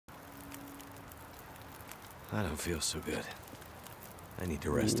I don't feel so good. I need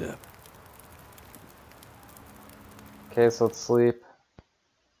to rest up. Okay, so let's sleep.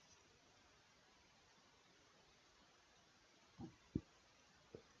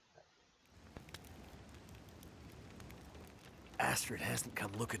 Astrid hasn't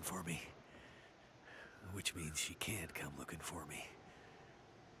come looking for me. Which means she can't come looking for me.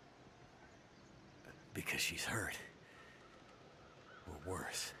 Because she's hurt. Or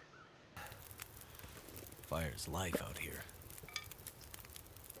worse. Fire's life out here.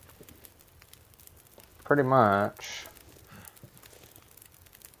 Pretty much.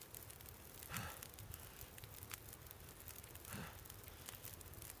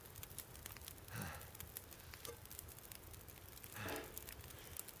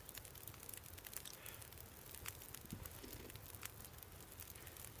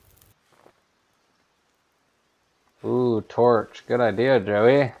 Ooh, torch. Good idea,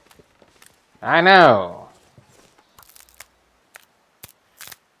 Joey. I know.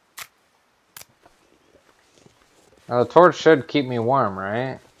 Now, the torch should keep me warm,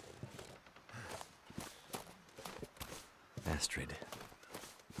 right? Astrid.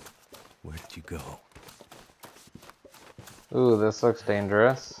 Where did you go? Ooh, this looks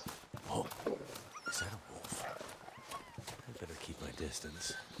dangerous. Oh, is that a wolf? I better keep my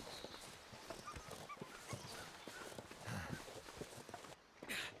distance.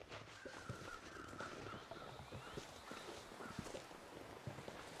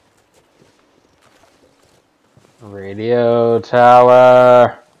 Radio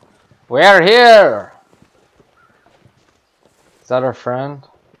tower. We're here. Is that our friend?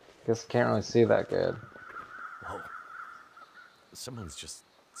 Guess I can't really see that good. Whoa. Someone's just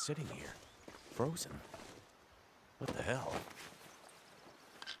sitting here. Frozen. What the hell?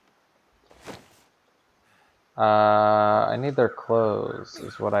 I need their clothes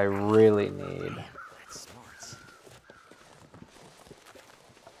is what I really need. Man, that's smarts.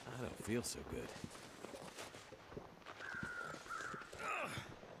 I don't feel so good.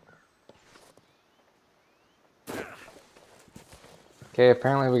 Okay,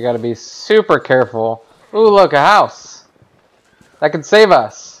 apparently we gotta be super careful. Ooh, look, a house. That could save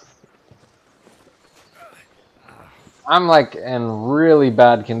us. I'm like in really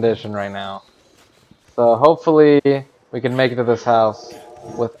bad condition right now. So hopefully we can make it to this house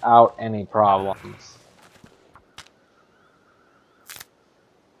without any problems.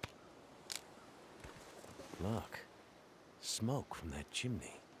 Look. Smoke from that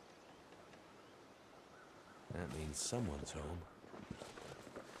chimney. That means someone's home.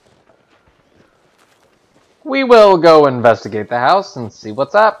 We will go investigate the house and see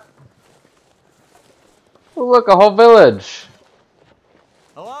what's up. Ooh, look, a whole village.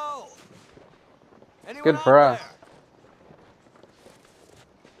 Hello? Anyone Good out for us. there?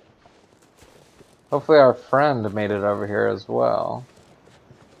 Hopefully our friend made it over here as well.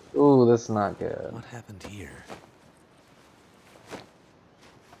 Ooh, this is not good. What happened here?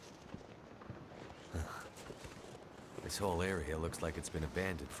 This whole area looks like it's been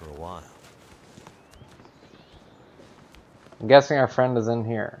abandoned for a while. I'm guessing our friend is in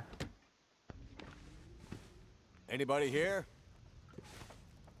here. Anybody here?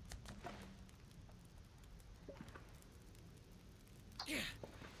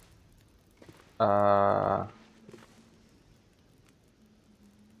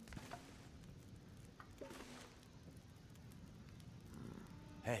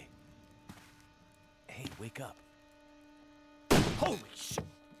 Hey. Hey, wake up. Holy shit!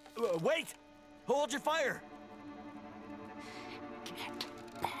 Wait! Hold your fire! Get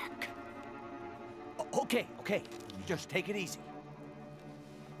back. Okay, okay. Just take it easy.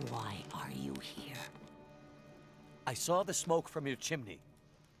 Why are you here? I saw the smoke from your chimney.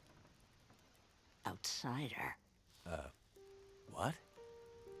 Outsider. What?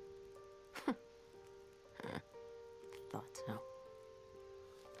 Thought so.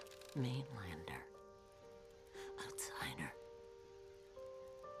 Mainlander. Outsider.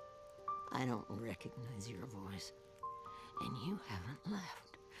 I don't recognize your voice. And you haven't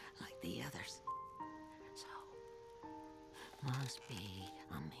left like the others. So, must be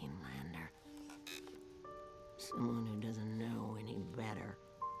a mainlander. Someone who doesn't know any better.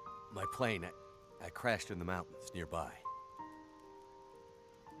 My plane, I crashed in the mountains nearby.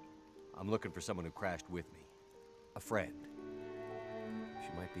 I'm looking for someone who crashed with me. A friend.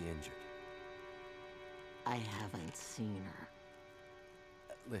 She might be injured. I haven't seen her.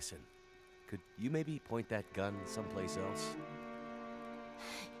 Listen, could you maybe point that gun someplace else?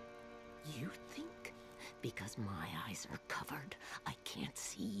 You think because my eyes are covered, I can't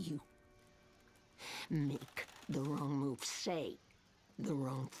see you? Make the wrong move, say the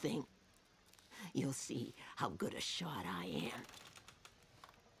wrong thing. you'll see how good a shot I am.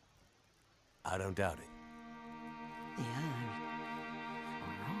 I don't doubt it. The others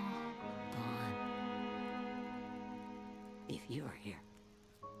are all gone. If you're here,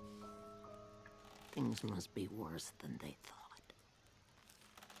 things must be worse than they thought.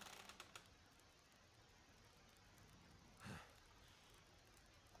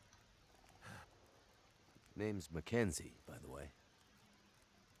 Name's Mackenzie, by the way.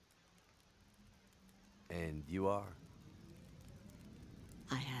 And you are?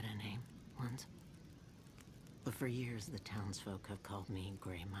 I had a name once. But for years, the townsfolk have called me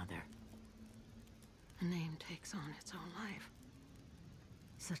Grey Mother. A name takes on its own life.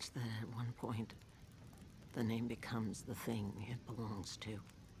 Such that at one point, the name becomes the thing it belongs to.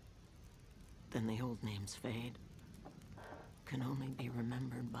 Then the old names fade. Can only be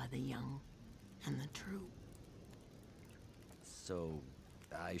remembered by the young and the true. So,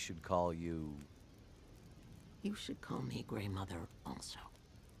 I should call you... You should call me Grey Mother also.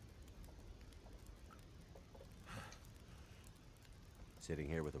 Sitting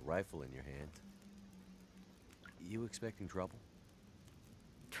here with a rifle in your hand. You expecting trouble?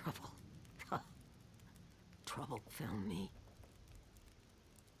 Trouble. Trouble found me.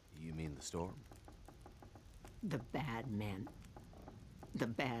 You mean the storm? The bad men. The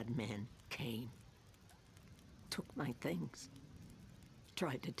bad men came. Took my things.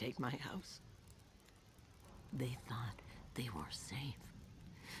 Tried to take my house. They thought they were safe.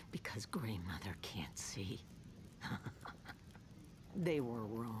 Because Grey Mother can't see. They were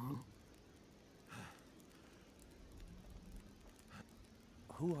wrong.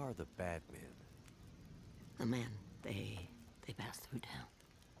 Who are the bad men? The men, they passed through town.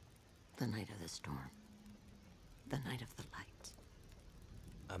 The night of the storm. The night of the lights.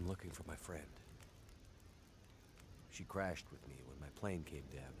 I'm looking for my friend. She crashed with me when my plane came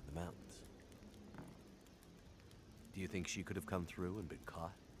down in the mountains. Do you think she could have come through and been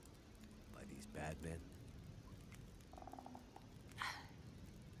caught by these bad men?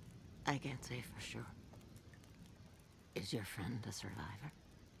 I can't say for sure. Is your friend a survivor?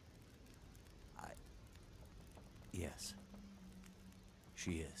 Yes.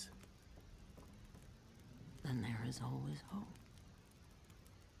 She is. Then there is always hope.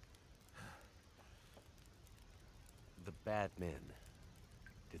 The bad men.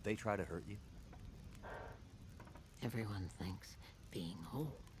 Did they try to hurt you? Everyone thinks being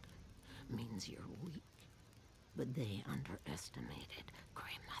old means you're weak. But they underestimated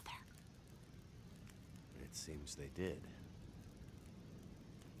Grey Mother. It seems they did.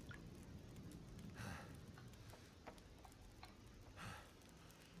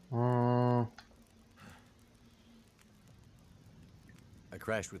 I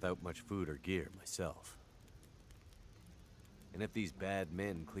crashed without much food or gear myself. And if these bad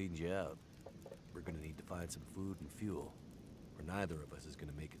men cleaned you out, we're gonna need to find some food and fuel, or neither of us is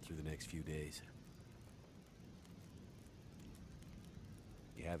gonna make it through the next few days.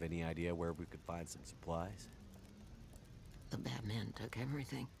 You have any idea where we could find some supplies? The bad men took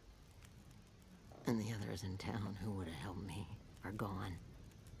everything. And the others in town who would have helped me are gone.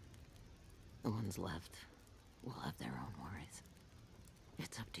 The ones left will have their own worries.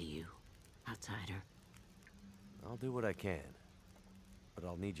 It's up to you, outsider. I'll do what I can, but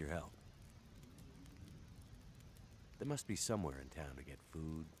I'll need your help. There must be somewhere in town to get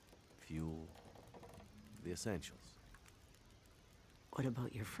food, fuel, the essentials. What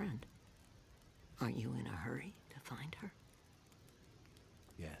about your friend? Aren't you in a hurry to find her?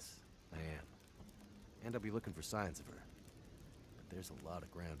 Yes, I am. And I'll be looking for signs of her. But there's a lot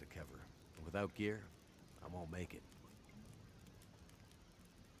of ground to cover, and without gear, I won't make it.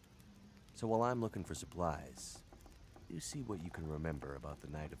 So while I'm looking for supplies, you see what you can remember about the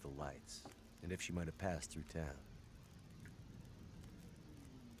night of the lights, and if she might have passed through town.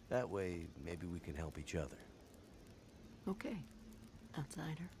 That way, maybe we can help each other. Okay,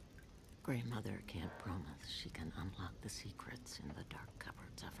 outsider. Grey Mother can't promise she can unlock the secrets in the dark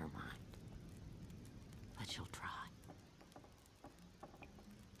cupboards of her mind. But she'll try.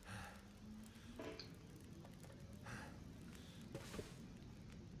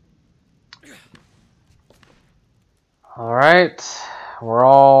 All right, we're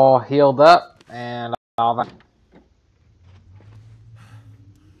all healed up, and all that.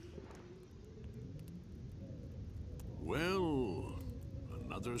 Well,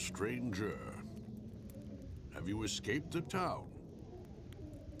 another stranger. Have you escaped the town?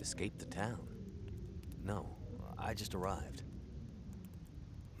 Escape the town? No, I just arrived.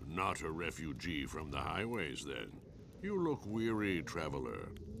 Not a refugee from the highways, then. You look weary, traveler.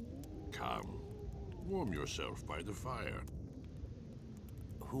 Come, warm yourself by the fire.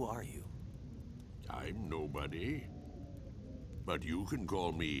 Who are you? I'm nobody. But you can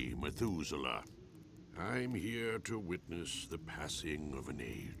call me Methuselah. I'm here to witness the passing of an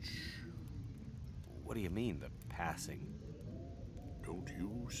age. What do you mean, the passing? Don't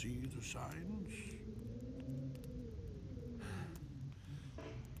you see the signs?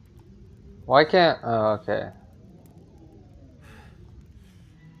 Why can't... Oh, okay.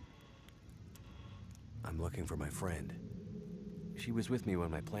 I'm looking for my friend. She was with me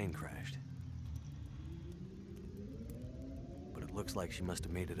when my plane crashed. But it looks like she must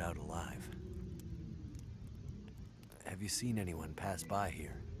have made it out alive. Have you seen anyone pass by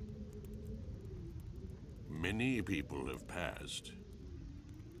here? Many people have passed.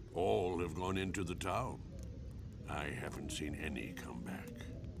 All have gone into the town. I haven't seen any come back.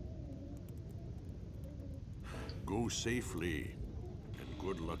 Go safely, and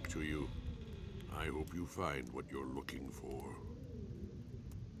good luck to you. I hope you find what you're looking for.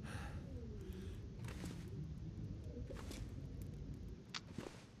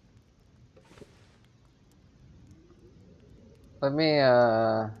 Let me,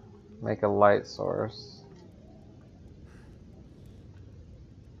 make a light source.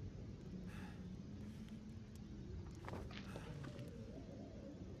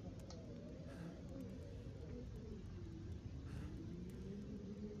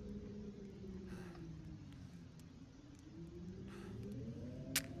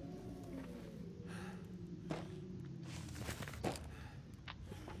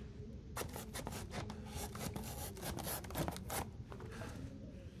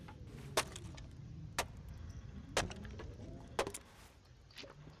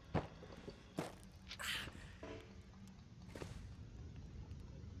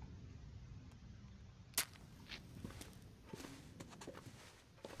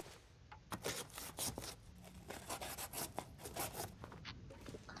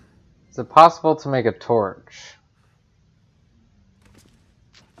 Is it possible to make a torch?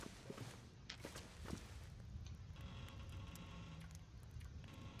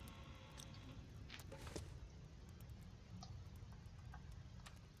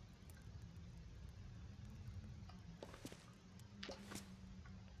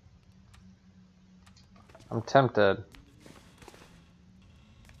 I'm tempted.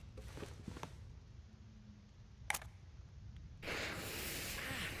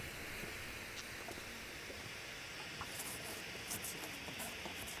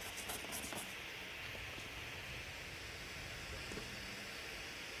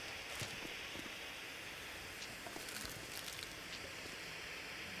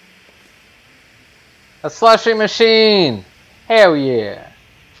 A slushy machine! Hell yeah!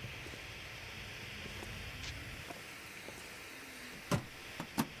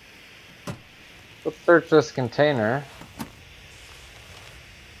 Let's search this container.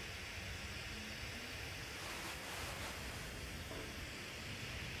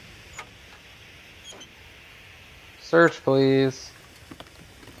 Search, please.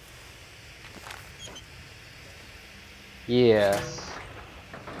 Yes.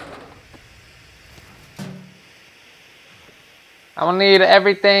 I'm gonna need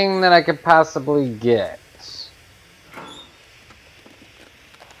everything that I could possibly get.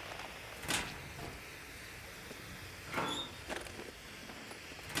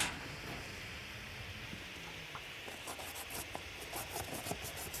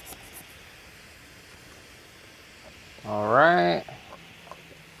 Alright.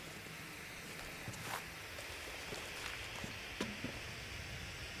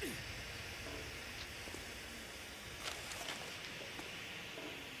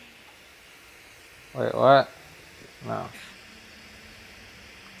 Wait, what? No.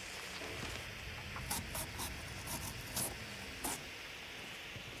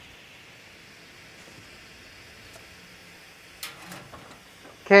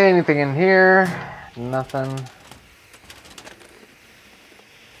 Okay, anything in here? Nothing.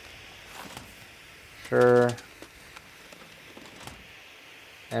 Sure.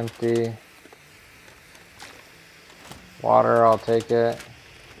 Empty. Water, I'll take it.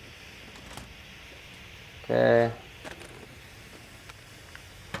 Okay.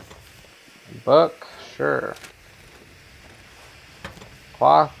 Book, sure.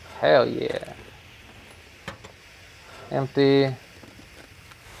 Cloth, hell yeah. Empty.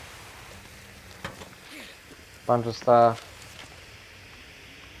 Bunch of stuff.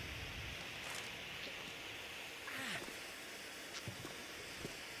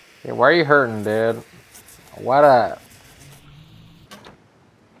 Okay, why are you hurting, dude? What up?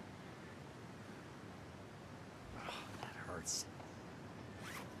 That hurts.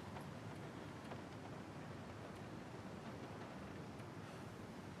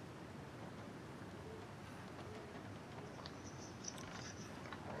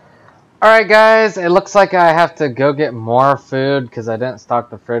 Alright guys, it looks like I have to go get more food because I didn't stock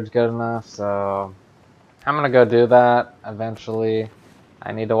the fridge good enough, so I'm gonna go do that eventually.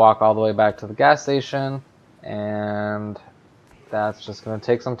 I need to walk all the way back to the gas station, and that's just gonna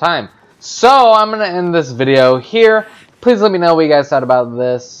take some time. So I'm gonna end this video here. Please let me know what you guys thought about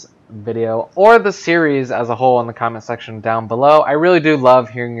this video or the series as a whole in the comment section down below. I really do love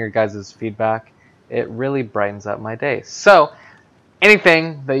hearing your guys' feedback. It really brightens up my day. So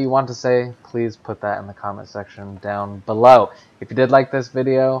anything that you want to say, please put that in the comment section down below. If you did like this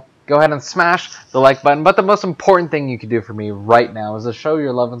video, go ahead and smash the like button. But the most important thing you can do for me right now is to show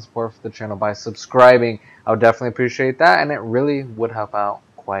your love and support for the channel by subscribing. I would definitely appreciate that, and it really would help out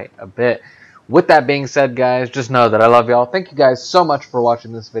quite a bit. With that being said, guys, just know that I love y'all. Thank you guys so much for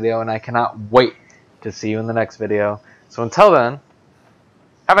watching this video, and I cannot wait to see you in the next video. So until then,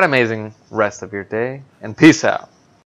 have an amazing rest of your day, and peace out.